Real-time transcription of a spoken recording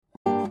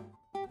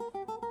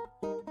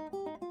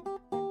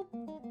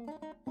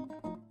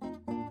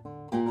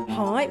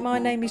Hi, my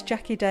name is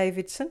Jacqui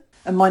Davidson.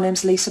 And my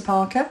name's Lisa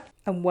Parker.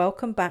 And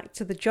welcome back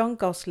to the John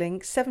Gosling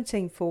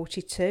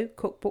 1742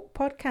 Cookbook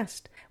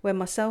podcast, where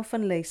myself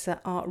and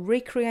Lisa are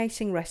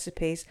recreating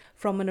recipes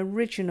from an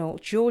original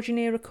Georgian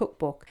era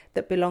cookbook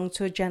that belonged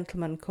to a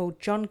gentleman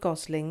called John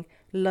Gosling,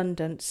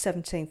 London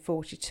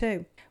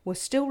 1742. We're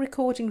still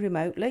recording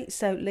remotely,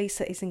 so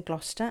Lisa is in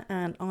Gloucester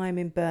and I'm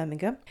in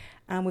Birmingham.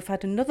 And we've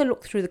had another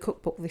look through the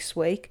cookbook this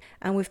week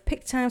and we've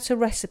picked out a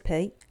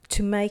recipe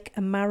to make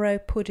a marrow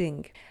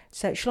pudding.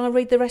 So shall I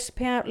read the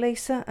recipe out,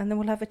 Lisa, and then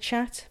we'll have a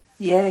chat?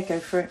 Yeah, go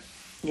for it.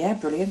 Yeah,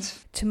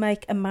 brilliant. To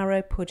make a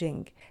marrow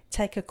pudding,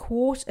 take a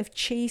quart of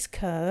cheese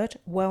curd,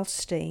 well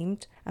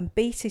steamed, and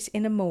beat it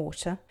in a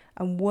mortar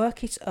and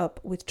work it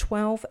up with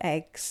 12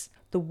 eggs,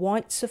 the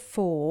whites of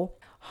 4,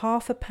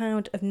 half a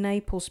pound of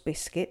Naples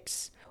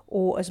biscuits,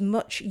 or as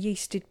much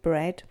yeasted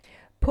bread.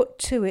 Put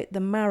to it the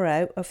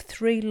marrow of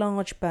 3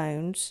 large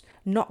bones,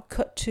 not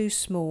cut too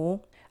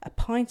small, a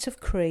pint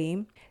of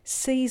cream.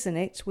 Season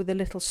it with a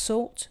little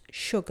salt,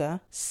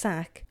 sugar,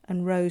 sack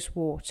and rose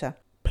water,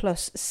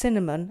 plus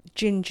cinnamon,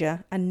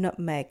 ginger and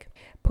nutmeg.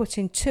 Put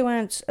in 2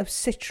 ounces of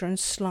citron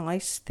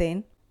sliced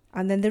thin.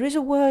 And then there is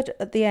a word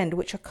at the end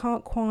which I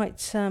can't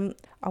quite,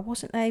 I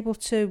wasn't able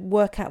to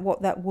work out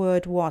what that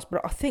word was,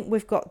 but I think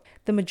we've got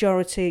the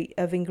majority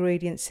of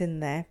ingredients in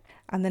there.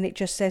 And then it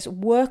just says,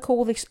 work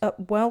all this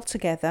up well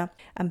together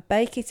and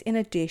bake it in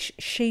a dish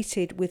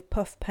sheeted with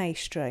puff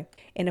pastry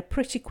in a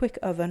pretty quick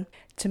oven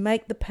to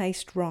make the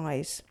paste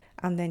rise,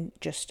 and then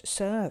just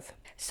serve.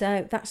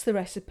 So that's the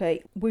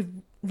recipe. We've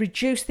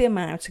reduced the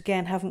amount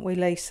again, haven't we,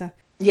 Lisa?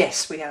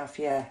 Yes, we have,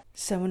 yeah.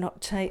 So we're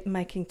not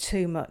making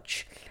too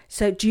much.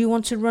 So do you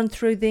want to run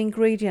through the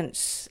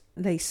ingredients,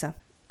 Lisa?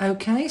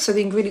 Okay, so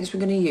the ingredients we're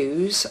going to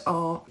use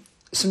are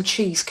some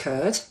cheese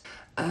curd,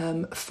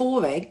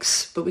 4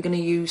 eggs, but we're going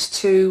to use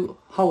 2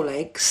 whole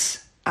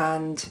eggs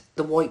and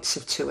the whites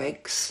of 2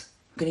 eggs.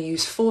 We're going to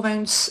use 4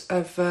 ounces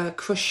of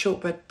crushed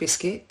shortbread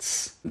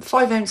biscuits,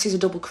 5 ounces of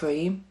double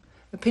cream,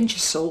 a pinch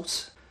of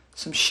salt,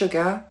 some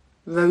sugar,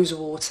 rose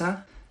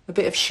water, a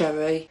bit of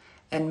sherry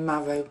and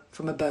marrow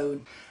from a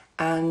bone.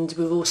 And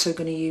we're also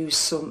going to use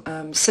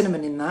some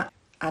cinnamon in that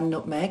and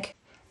nutmeg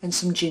and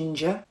some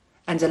ginger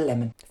and a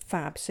lemon.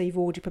 Fab, so you've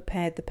already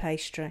prepared the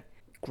pastry.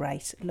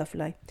 Great,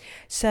 lovely.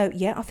 So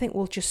yeah, I think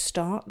we'll just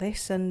start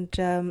this, and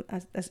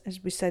as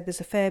we said, there's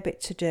a fair bit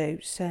to do.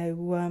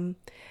 So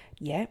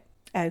yeah,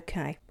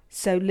 okay.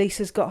 So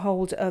Lisa's got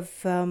hold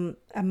of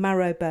a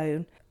marrow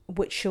bone,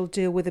 which she'll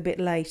deal with a bit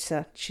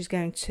later. She's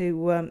going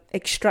to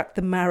extract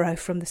the marrow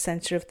from the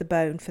centre of the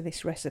bone for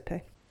this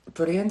recipe.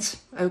 Brilliant.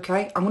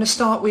 Okay, I'm going to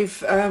start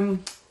with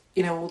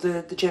all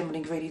the general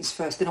ingredients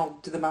first, then I'll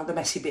do the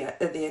messy bit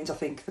at the end, I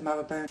think, the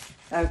marrow bone.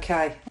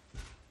 Okay.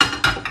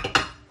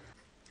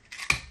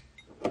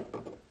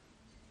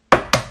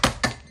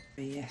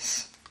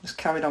 Yes, just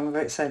carried on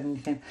without saying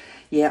anything.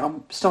 Yeah,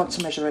 I'm starting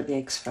to measure out the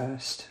eggs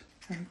first.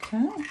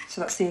 Okay,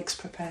 so that's the eggs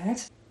prepared.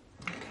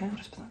 Okay, I'll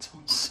just put that to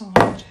one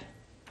side.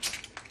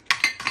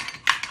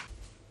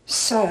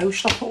 So,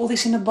 shall I put all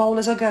this in a bowl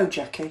as I go,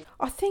 Jacqui?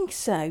 I think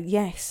so,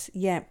 yes,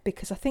 yeah,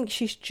 because I think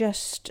she's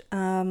just,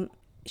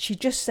 she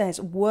just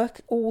says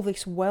work all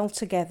this well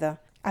together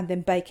and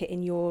then bake it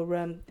in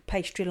your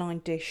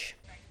pastry-lined dish.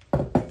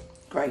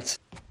 Great.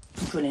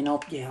 Brilliant. I'll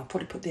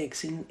probably put the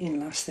eggs in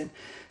last then.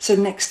 So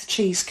next, the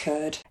cheese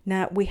curd.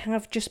 Now, we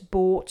have just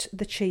bought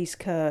the cheese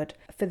curd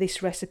for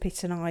this recipe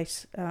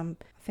tonight. I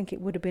think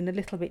it would have been a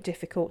little bit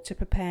difficult to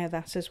prepare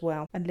that as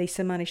well. And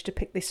Lisa managed to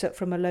pick this up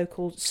from a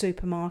local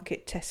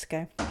supermarket,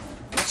 Tesco.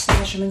 What's the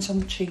measurement on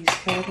the cheese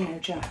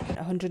curd, Jack?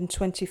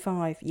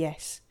 125,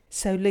 yes.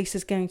 So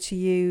Lisa's going to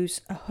use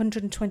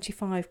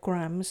 125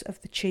 grams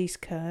of the cheese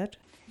curd.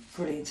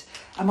 Brilliant.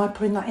 Am I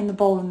putting that in the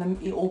bowl and then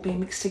it all being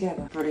mixed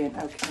together? Brilliant,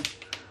 okay.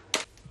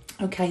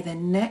 Okay,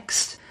 then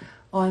next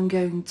I'm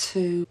going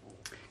to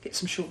get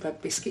some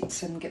shortbread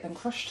biscuits and get them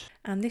crushed.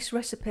 And this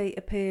recipe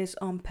appears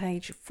on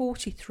page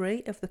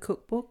 43 of the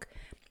cookbook,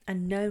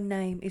 and no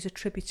name is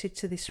attributed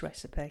to this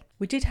recipe.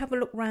 We did have a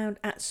look round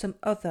at some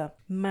other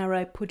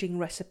marrow pudding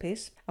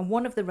recipes, and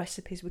one of the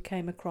recipes we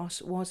came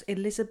across was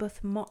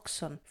Elizabeth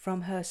Moxon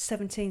from her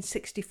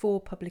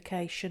 1764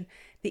 publication,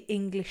 The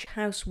English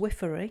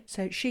Housewifery.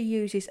 So she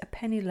uses a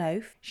penny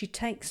loaf, she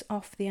takes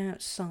off the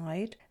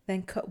outside,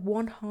 then cut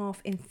 1/2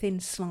 in thin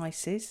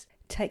slices.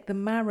 Take the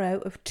marrow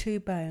of 2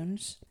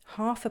 bones,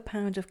 half a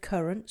pound of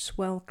currants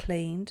well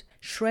cleaned,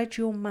 shred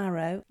your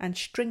marrow and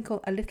sprinkle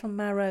a little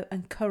marrow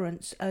and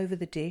currants over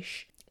the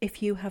dish.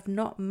 If you have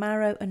not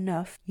marrow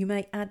enough, you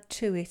may add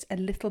to it a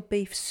little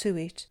beef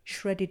suet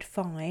shredded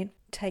fine.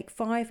 Take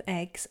 5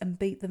 eggs and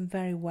beat them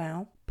very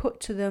well. Put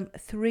to them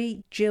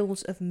 3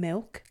 gills of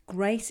milk,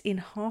 grate in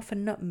half a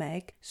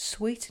nutmeg,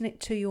 sweeten it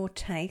to your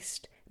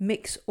taste,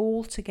 mix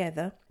all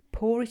together,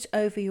 pour it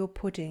over your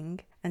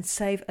pudding and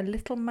save a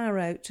little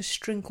marrow to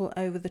sprinkle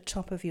over the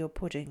top of your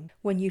pudding.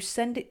 When you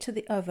send it to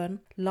the oven,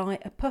 lie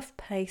a puff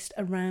paste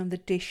around the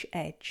dish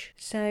edge.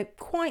 So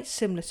quite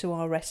similar to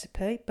our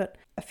recipe, but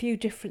a few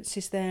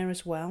differences there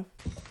as well.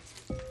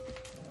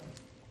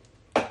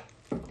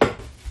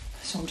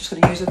 So I'm just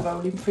going to use a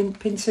rolling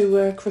pin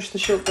to crush the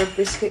shortbread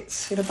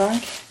biscuits in a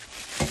bag.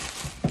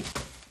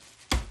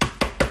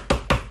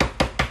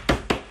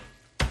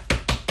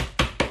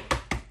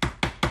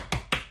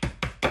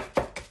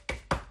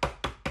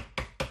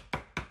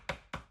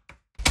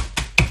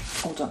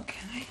 Hold on,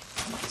 okay,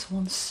 put that to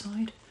one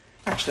side.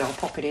 Actually, I'll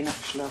pop it in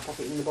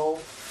the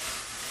bowl.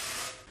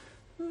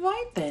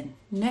 Right then,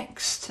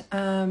 next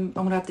I'm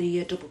going to add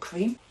the double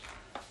cream.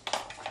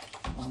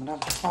 I'm going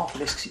to have half of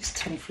this because it's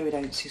 10 fluid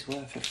ounces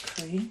worth of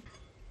cream.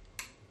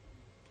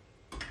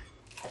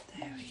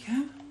 There we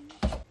go.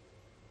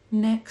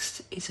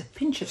 Next is a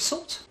pinch of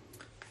salt.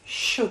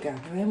 Sugar.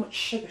 Now, how much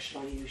sugar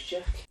should I use,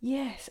 Jack?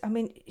 Yes, I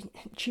mean,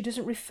 she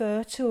doesn't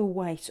refer to a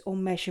weight or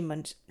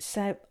measurement,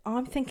 so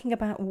I'm thinking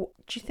about, do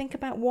you think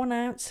about 1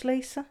 ounce,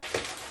 Lisa?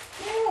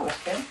 Yeah, I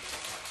reckon.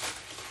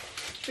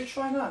 Should we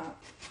try that?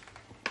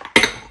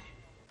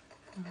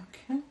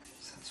 Okay,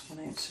 so that's 1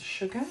 ounce of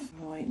sugar.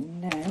 Right,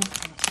 now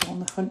I'm on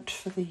the hunt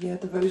for the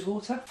rose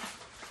water.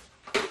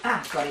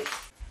 Ah, got it.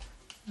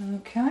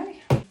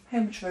 Okay, how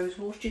much rose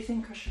water do you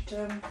think I should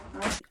add?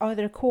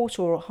 Either a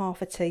quarter or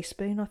half a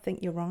teaspoon, I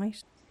think you're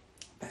right.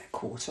 About a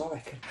quarter, I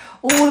reckon.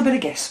 All a bit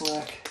of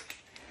guesswork.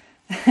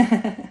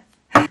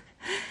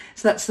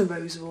 So that's the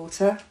rose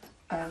water.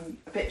 A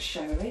bit of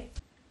sherry.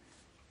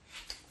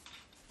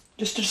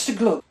 Just a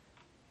glug.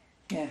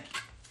 Yeah.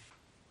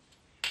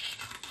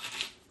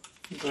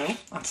 Well,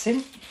 that's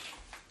it.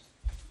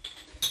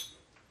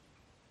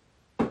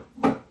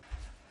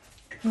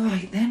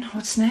 Right then,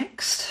 what's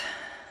next?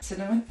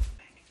 Cinnamon.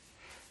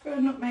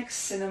 Nutmeg,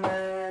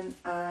 cinnamon,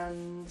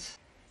 and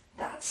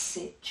that's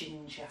it,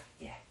 ginger.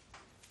 Yeah.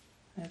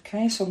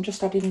 Okay, so I'm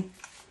just adding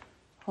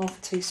half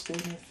a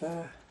teaspoon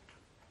of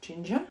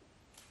ginger,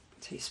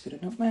 a teaspoon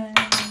of nutmeg,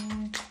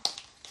 half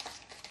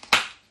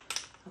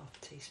a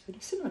teaspoon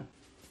of cinnamon.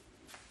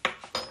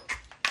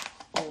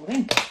 All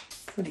in.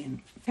 Brilliant.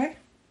 Okay.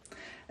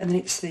 And then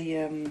it's the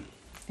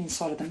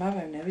inside of the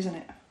marrow now, isn't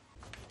it?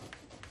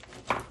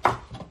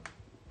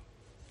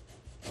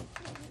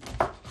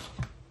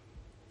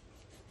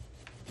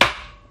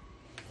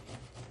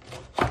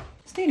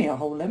 It's nearly a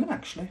whole lemon,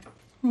 actually.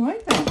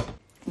 Right then.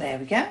 There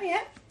we go,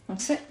 yeah.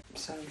 That's it.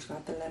 So I'm just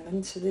going to add the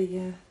lemon to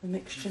the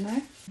mixture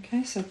now.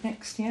 Okay, so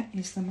next, yeah,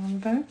 is the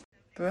marrow.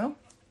 Brill.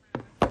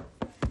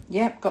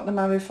 Yep, got the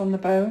marrow from the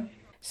bone.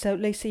 So,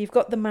 Lisa, you've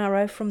got the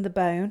marrow from the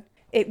bone.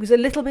 It was a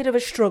little bit of a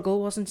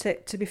struggle, wasn't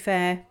it, to be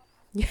fair?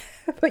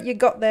 But you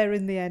got there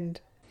in the end.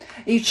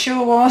 It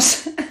sure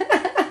was.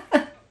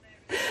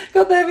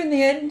 Got there in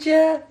the end,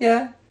 yeah.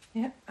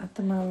 Yeah, add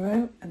the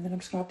marrow, and then I'm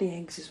just going to add the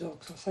eggs as well,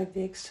 because I'll save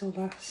the eggs till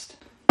last.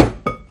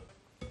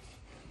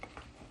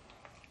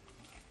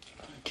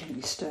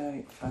 Gently stir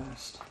it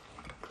first.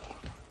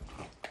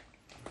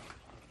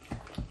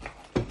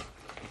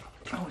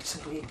 Oh, it's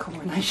a weird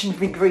combination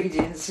of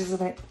ingredients,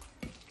 isn't it?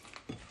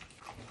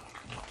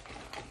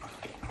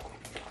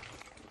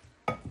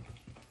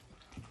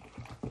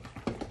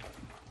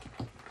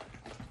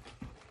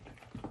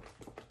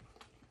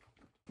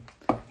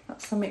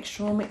 That's the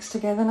mixture all mixed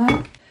together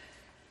now.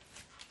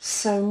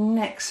 So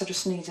next I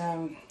just need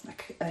a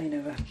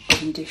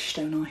pudding dish,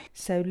 don't I?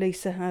 So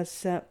Lisa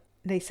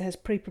has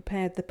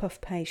pre-prepared the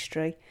puff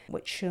pastry,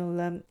 which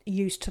she'll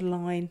use to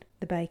line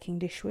the baking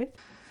dish with.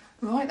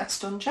 Right, that's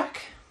done,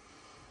 Jack.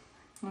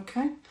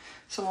 Okay,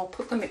 so I'll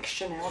put the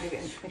mixture now, I'll give it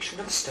a mixture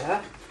with a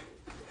stir,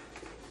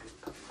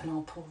 and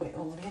I'll pour it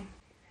all in.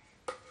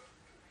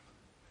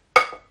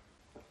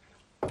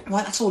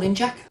 Right, that's all in,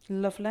 Jack.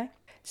 Lovely.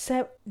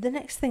 So the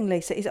next thing,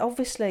 Lisa, is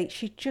obviously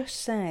she just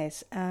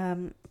says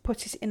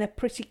put it in a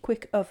pretty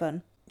quick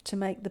oven to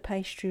make the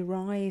pastry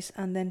rise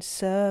and then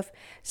serve.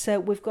 So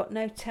we've got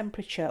no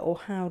temperature or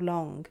how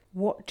long.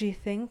 What do you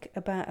think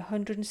about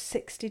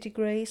 160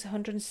 degrees,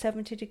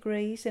 170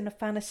 degrees in a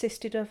fan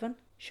assisted oven?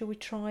 Shall we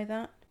try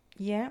that?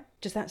 Yeah?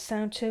 Does that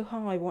sound too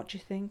high? What do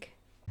you think?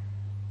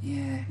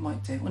 Yeah, it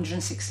might do.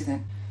 160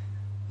 then.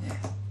 Yeah,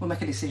 we'll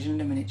make a decision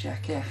in a minute,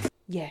 Jack, yeah.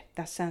 Yeah,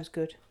 that sounds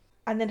good.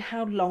 And then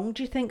how long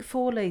do you think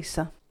for,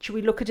 Lisa? Should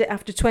we look at it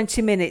after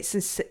 20 minutes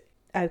and see?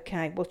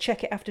 Okay, we'll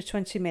check it after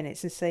 20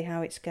 minutes and see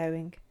how it's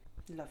going.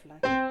 Lovely.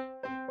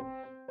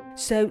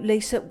 So,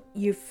 Lisa,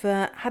 you've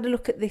had a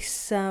look at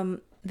this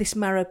this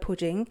marrow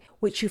pudding,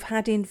 which you've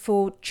had in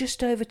for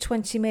just over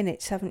 20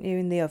 minutes, haven't you,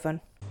 in the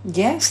oven?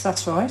 Yes,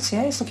 that's right.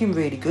 Yeah, it's looking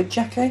really good,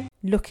 Jacqui.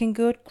 Looking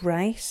good,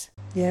 great.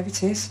 Yeah,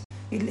 it is.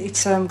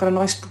 It's got a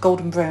nice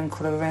golden brown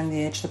colour around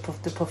the edge, the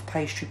puff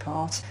pastry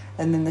part,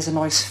 and then there's a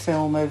nice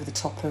film over the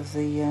top of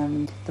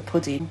the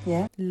pudding.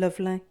 Yeah.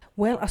 Lovely.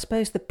 Well, I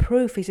suppose the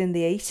proof is in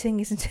the eating,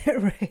 isn't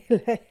it,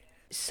 really?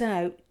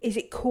 So, is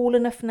it cool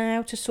enough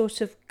now to sort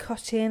of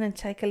cut in and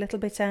take a little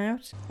bit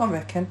out? I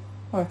reckon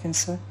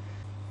so.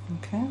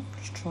 Okay,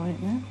 let's try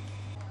it now.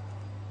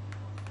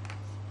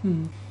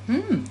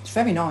 It's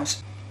very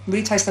nice.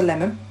 Really taste the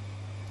lemon,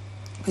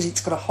 because it's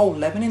got a whole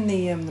lemon in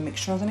the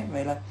mixture, hasn't it,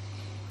 really?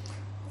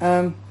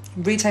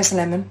 Really taste the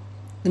lemon,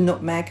 the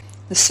nutmeg,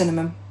 the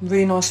cinnamon,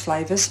 really nice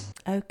flavours.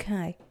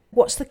 Okay.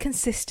 What's the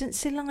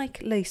consistency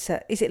like,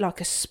 Lisa? Is it like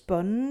a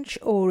sponge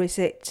or is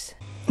it...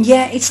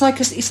 Yeah, it's like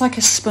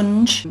a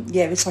sponge.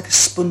 Yeah, it's like a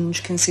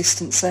sponge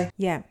consistency.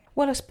 Yeah.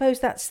 Well, I suppose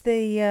that's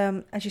the,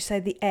 as you say,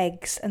 the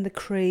eggs and the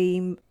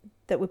cream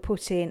that we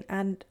put in.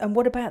 And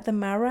what about the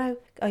marrow?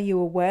 Are you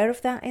aware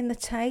of that in the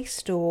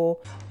taste, or?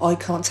 I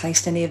can't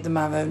taste any of the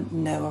marrow.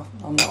 No,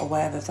 I'm not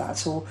aware of that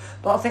at all.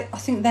 But I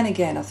think then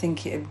again, I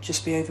think it would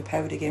just be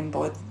overpowered again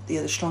by the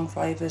other strong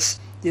flavours,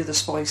 the other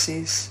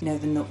spices. You know,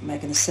 the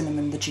nutmeg and the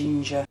cinnamon, the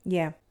ginger.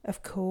 Yeah,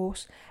 of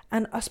course.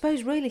 And I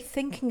suppose really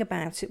thinking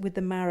about it with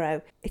the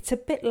marrow, it's a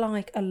bit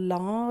like a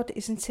lard,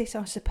 isn't it,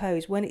 I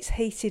suppose? When it's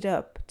heated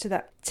up to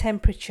that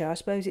temperature, I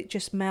suppose it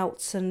just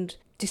melts and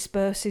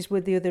disperses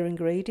with the other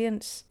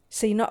ingredients.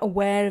 So you're not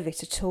aware of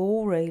it at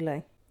all,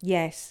 really.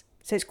 Yes.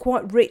 So it's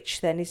quite rich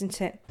then, isn't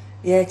it?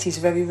 Yeah, it is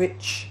very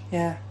rich.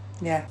 Yeah,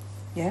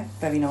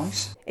 very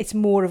nice. It's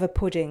more of a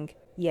pudding.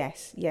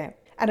 Yes, yeah.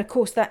 And of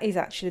course that is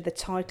actually the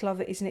title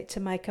of it, isn't it? To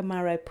make a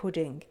marrow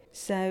pudding.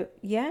 So,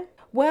 yeah.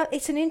 Well,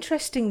 it's an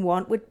interesting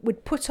one.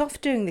 We'd put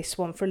off doing this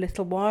one for a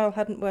little while,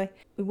 hadn't we?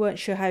 We weren't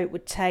sure how it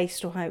would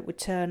taste or how it would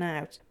turn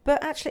out.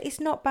 But actually,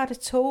 it's not bad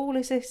at all,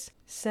 is it?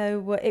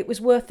 So it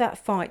was worth that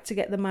fight to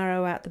get the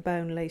marrow out the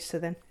bone, Lisa,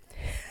 then.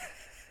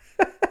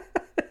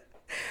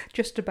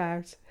 Just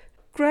about.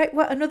 Great.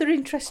 Well, another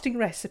interesting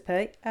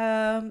recipe.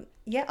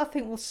 Yeah, I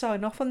think we'll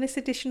sign off on this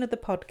edition of the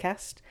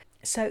podcast.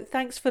 So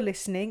thanks for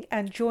listening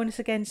and join us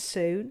again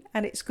soon.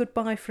 And it's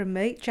goodbye from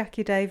me,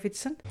 Jacqui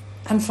Davidson.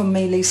 And from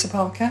me, Lisa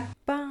Parker.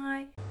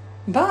 Bye.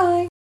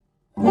 Bye.